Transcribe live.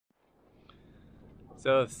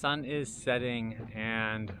So the sun is setting,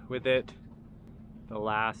 and with it, the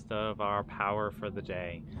last of our power for the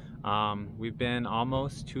day. We've been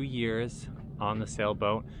almost 2 years on the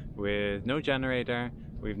sailboat with no generator.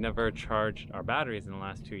 We've never charged our batteries in the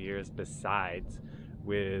last 2 years besides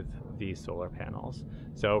with these solar panels.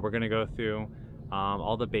 So we're going to go through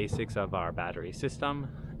all the basics of our battery system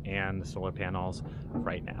and the solar panels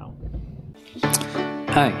right now.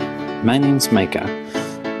 Hi, my name's Micah,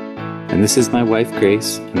 and this is my wife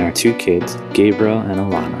Grace and our 2 kids, Gabriel and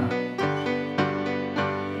Alana.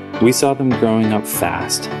 We saw them growing up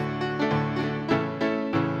fast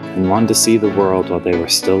and wanted to see the world while they were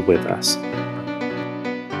still with us.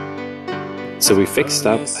 So we fixed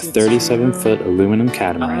up a 37-foot aluminum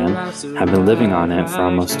catamaran, have been living on it for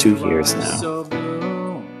almost 2 years now.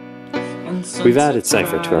 We've added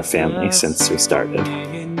Cypher to our family since we started.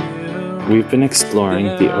 We've been exploring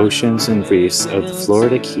the oceans and reefs of the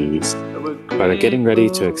Florida Keys, but are getting ready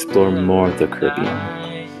to explore more of the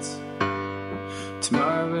Caribbean.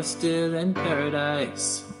 Tomorrow we're still in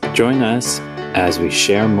paradise. Join us as we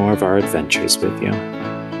share more of our adventures with you.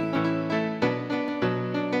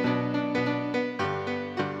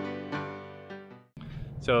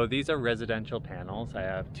 So these are residential panels. I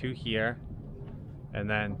have 2 here and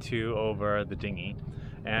then 2 over the dinghy,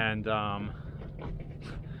 and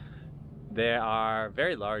they are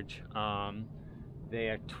very large. They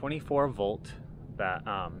are 24 volt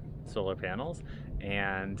solar panels,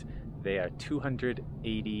 and they are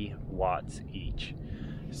 280 watts each.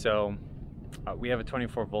 So we have a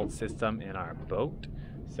 24 volt system in our boat,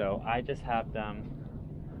 so I just have them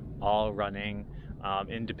all running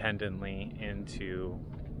independently into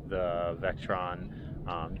the Victron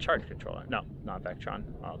charge controller. No, not Victron.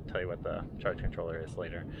 I'll tell you what the charge controller is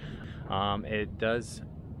later. It does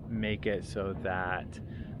make it so that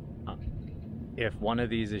if one of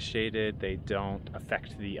these is shaded, they don't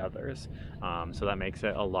affect the others. So that makes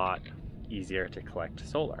it a lot easier to collect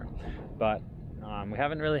solar. But we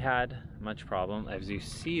haven't really had much problem. As you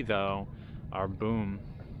see though, our boom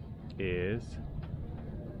is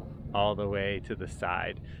all the way to the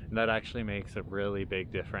side, and that actually makes a really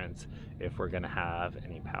big difference if we're gonna have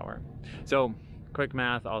any power. So quick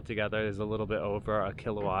math altogether is a little bit over a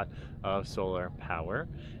kilowatt of solar power,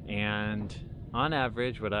 and on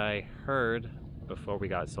average what I heard before we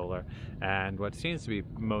got solar, and what seems to be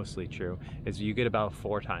mostly true, is you get about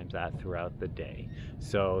 4 times that throughout the day.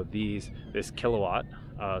 So this kilowatt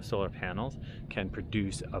of solar panels can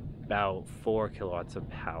produce about 4 kilowatts of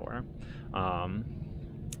power.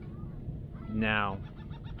 Now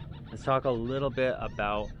let's talk a little bit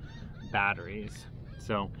about batteries.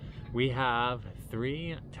 So we have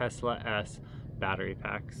 3 Tesla S battery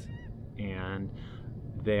packs, and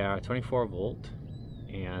they are 24 volt,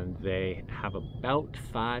 and they have about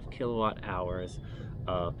 5 kilowatt hours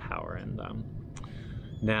of power in them.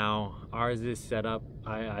 Now ours is set up,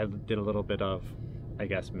 I did a little bit of, I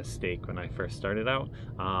guess, mistake when I first started out.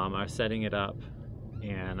 I was setting it up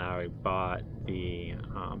and I bought the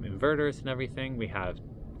inverters and everything. We have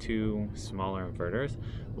 2 smaller inverters.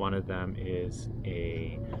 One of them is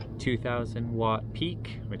a 2,000 watt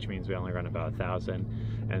peak, which means we only run about 1,000,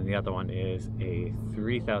 and the other one is a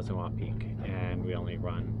 3,000 watt peak, and we only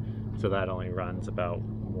run, so that only runs about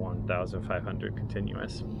 1,500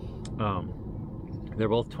 continuous. They're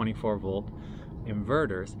both 24 volt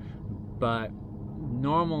inverters, but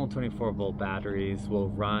normal 24 volt batteries will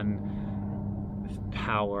run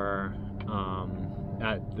power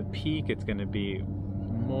at the peak. It's going to be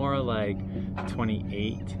more like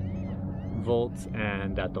 28 volts,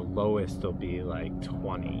 and at the lowest it'll be like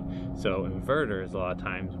 20. So inverters a lot of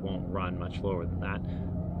times won't run much lower than that.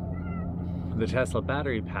 The Tesla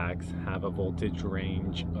battery packs have a voltage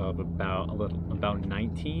range of about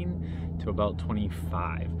 19 to about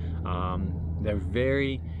 25. They're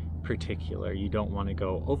very particular. You don't want to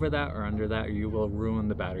go over that or under that, or you will ruin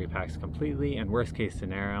the battery packs completely, and worst case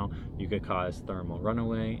scenario, you could cause thermal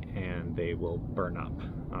runaway and they will burn up.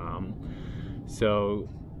 So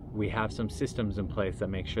we have some systems in place that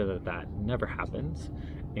make sure that that never happens.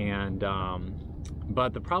 And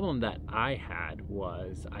but the problem that I had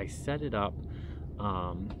was I set it up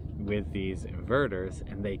with these inverters,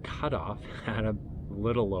 and they cut off at a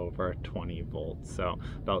little over 20 volts, so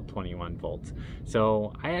about 21 volts.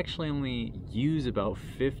 So I actually only use about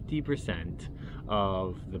 50%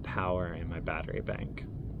 of the power in my battery bank.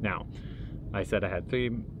 Now, I said I had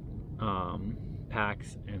 3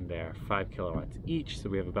 packs, and they're 5 kilowatts each, so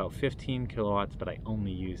we have about 15 kilowatts, but I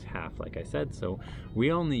only use half, like I said. So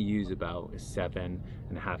we only use about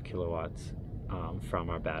 7.5 kilowatts from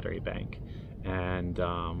our battery bank, and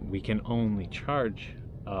we can only charge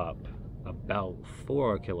up about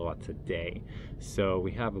 4 kilowatts a day. So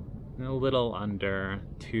we have a little under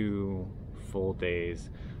 2 full days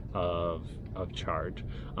of charge.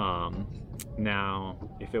 Now,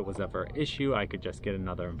 if it was ever an issue, I could just get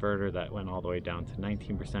another inverter that went all the way down to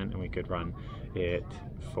 19%, and we could run it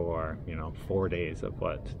for, you know, 4 days of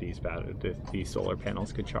what these solar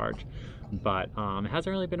panels could charge. But it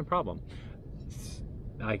hasn't really been a problem.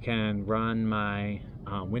 I can run my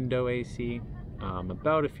window AC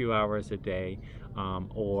about a few hours a day,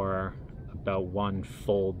 or about 1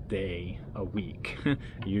 full day a week.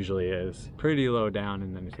 Usually is pretty low down,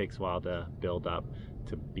 and then it takes a while to build up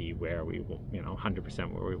to be where we, you know,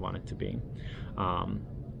 100% where we want it to be.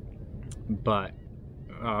 But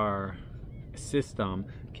our system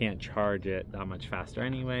can't charge it that much faster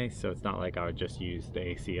anyway, so it's not like I would just use the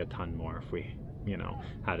AC a ton more if we, you know,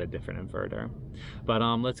 had a different inverter. But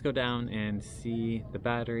let's go down and see the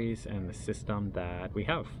batteries and the system that we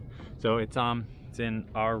have. So it's in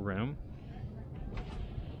our room.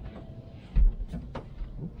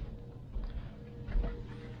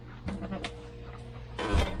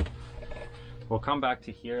 We'll come back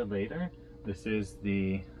to here later. This is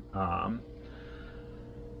the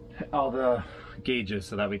all the gauges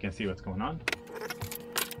so that we can see what's going on.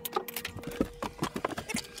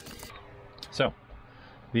 So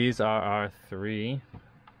these are our 3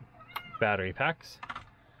 battery packs.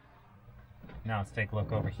 Now let's take a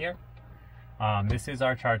look over here. This is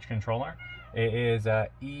our charge controller. It is a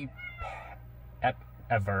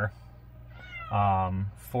ever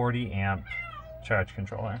 40 amp charge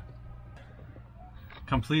controller.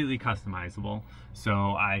 Completely customizable,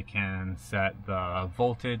 so I can set the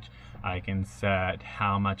voltage, I can set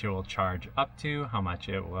how much it will charge up to, how much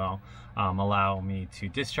it will allow me to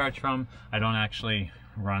discharge from. I don't actually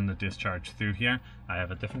run the discharge through here. I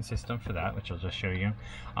have a different system for that, which I'll just show you.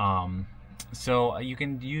 So you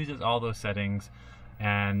can use all those settings,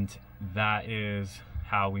 and that is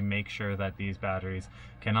how we make sure that these batteries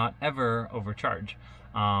cannot ever overcharge.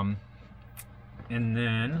 And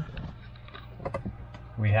then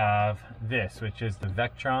we have this, which is the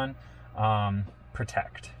Victron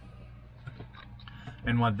Protect.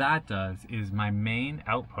 And what that does is my main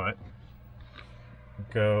output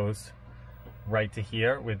goes right to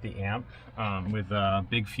here with the amp, with a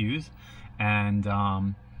big fuse, and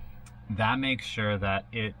that makes sure that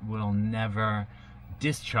it will never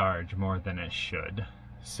discharge more than it should.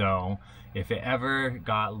 So if it ever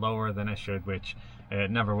got lower than it should, which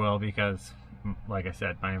it never will, because like I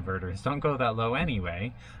said, my inverters don't go that low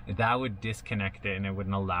anyway, that would disconnect it and it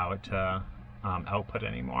wouldn't allow it to output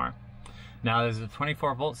anymore. Now there's a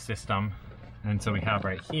 24 volt system, and so we have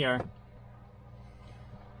right here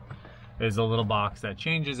is a little box that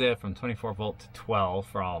changes it from 24 volt to 12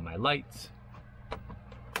 for all my lights.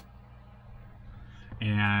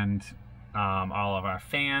 And all of our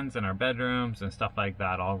fans in our bedrooms and stuff like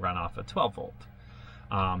that all run off of 12 volt.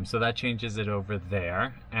 So that changes it over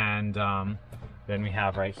there. And then we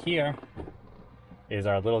have right here is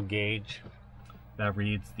our little gauge that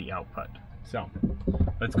reads the output. So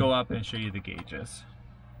let's go up and show you the gauges.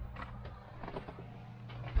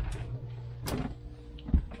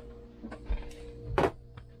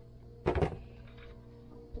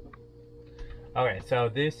 Okay, so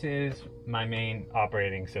this is my main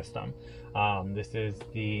operating system. This is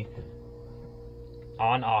the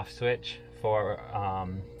on-off switch for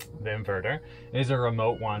the inverter. It is a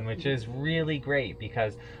remote one, which is really great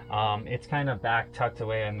because it's kind of back tucked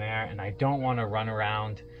away in there, and I don't want to run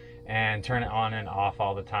around and turn it on and off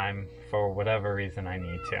all the time for whatever reason I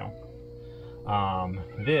need to.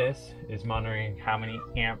 This is monitoring how many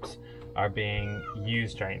amps are being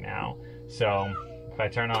used right now. So if I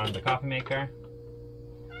turn on the coffee maker,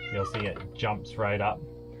 you'll see it jumps right up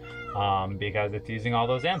because it's using all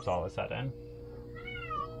those amps all of a sudden.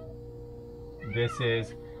 This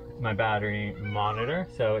is my battery monitor,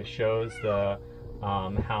 so it shows the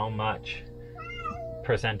how much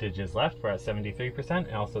percentage is left. We're at 73%.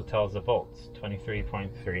 It also tells the volts,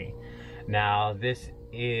 23.3. Now this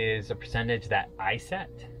is a percentage that I set,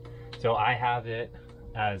 so I have it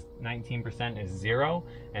as 19% is 0,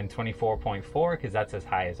 and 24.4, because that's as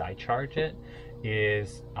high as I charge it,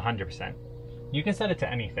 is 100%. You can set it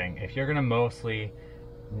to anything. If you're gonna mostly,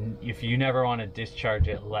 if you never want to discharge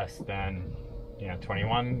it less than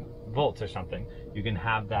 21 volts or something, you can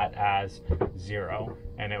have that as 0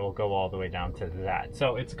 and it will go all the way down to that.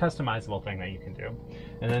 So it's a customizable thing that you can do.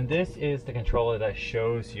 And then this is the controller that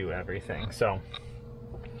shows you everything. So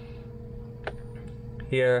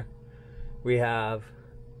here we have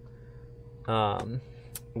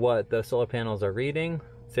what the solar panels are reading.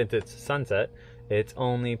 Since it's sunset, it's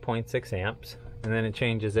only 0.6 amps, and then it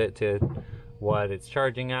changes it to what it's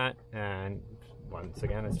charging at, and once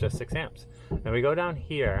again it's just 6 amps. And we go down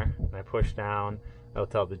here and I push down, it'll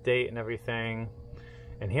tell the date and everything.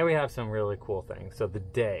 And here we have some really cool things. So the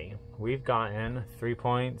day, we've gotten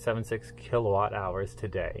 3.76 kilowatt hours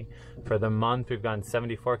today. For the month, we've gotten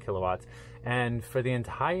 74 kilowatts. And for the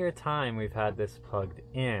entire time we've had this plugged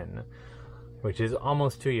in, which is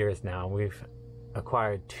almost 2 years now, we've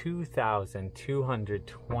acquired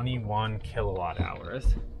 2,221 kilowatt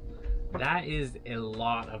hours. That is a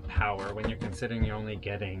lot of power when you're considering you're only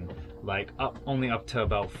getting like only up to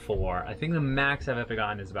about 4. I think the max I've ever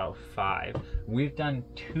gotten is about 5. We've done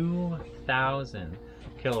 2,000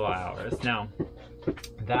 kilowatt hours. Now,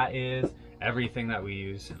 that is everything that we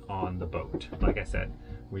use on the boat. Like I said,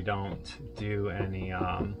 we don't do any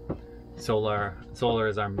solar. Solar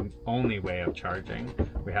is our only way of charging.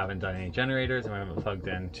 We haven't done any generators, and we haven't plugged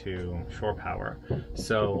into shore power.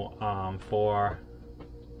 So for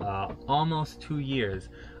almost 2 years,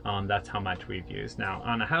 that's how much we've used. Now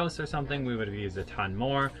on a house or something we would have used a ton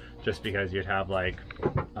more, just because you'd have like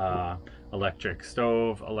electric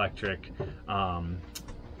stove, electric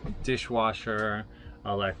dishwasher,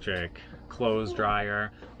 electric clothes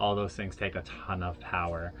dryer. All those things take a ton of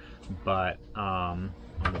power. But on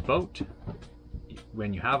the boat,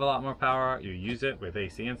 when you have a lot more power, you use it with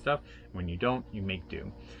AC and stuff. When you don't, you make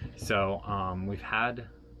do. So we've had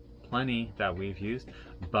plenty that we've used,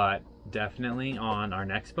 but definitely on our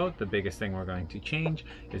next boat, the biggest thing we're going to change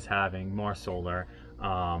is having more solar,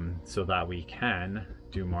 so that we can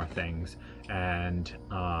do more things and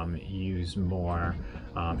use more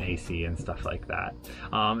AC and stuff like that.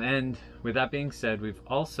 And with that being said, we've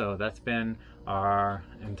also, that's been our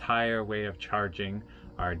entire way of charging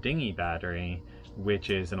our dinghy battery, which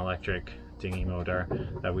is an electric dinghy motor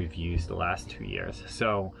that we've used the last 2 years.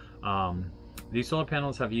 So these solar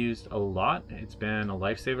panels have used a lot. It's been a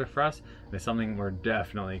lifesaver for us. It's something we're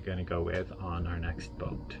definitely going to go with on our next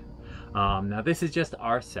boat. Now this is just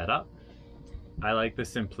our setup. I like the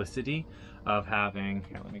simplicity of having,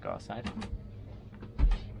 here, let me go outside.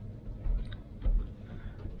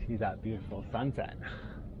 See that beautiful sunset.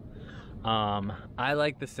 I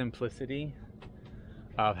like the simplicity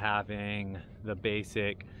of having the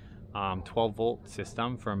basic 12 volt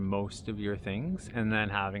system for most of your things, and then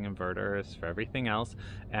having inverters for everything else,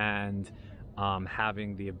 and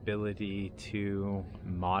having the ability to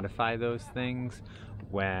modify those things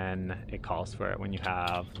when it calls for it. When you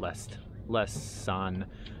have less sun,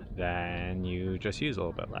 then you just use a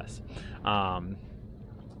little bit less.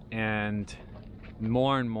 And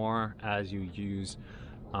more as you use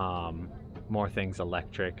more things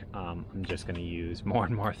electric, I'm just going to use more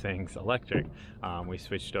and more things electric. We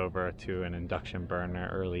switched over to an induction burner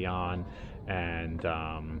early on, and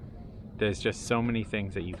there's just so many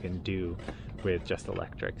things that you can do with just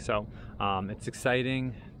electric. So it's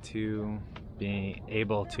exciting to be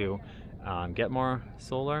able to get more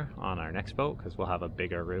solar on our next boat, because we'll have a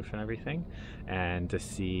bigger roof and everything, and to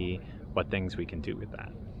see what things we can do with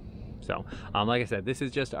that. So like I said, this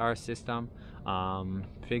is just our system.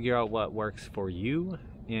 Figure out what works for you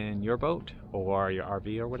in your boat or your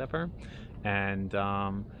RV or whatever, and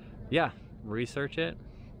yeah, research it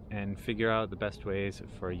and figure out the best ways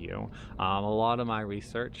for you. A lot of my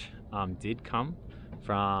research did come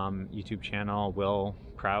from YouTube channel Will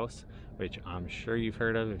Prowse, which I'm sure you've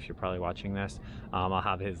heard of if you're probably watching this. I'll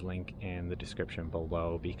have his link in the description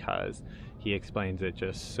below, because he explains it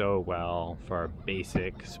just so well for a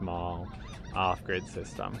basic, small, off-grid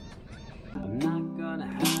system.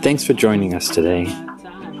 Thanks for joining us today.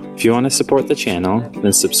 If you want to support the channel,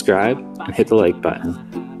 then subscribe and hit the like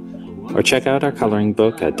button. Or check out our coloring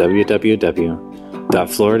book at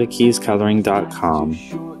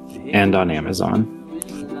www.floridakeyscoloring.com and on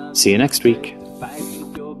Amazon. See you next week.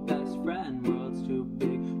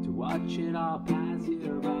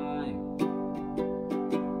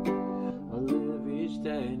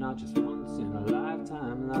 Not just once in a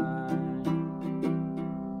lifetime life.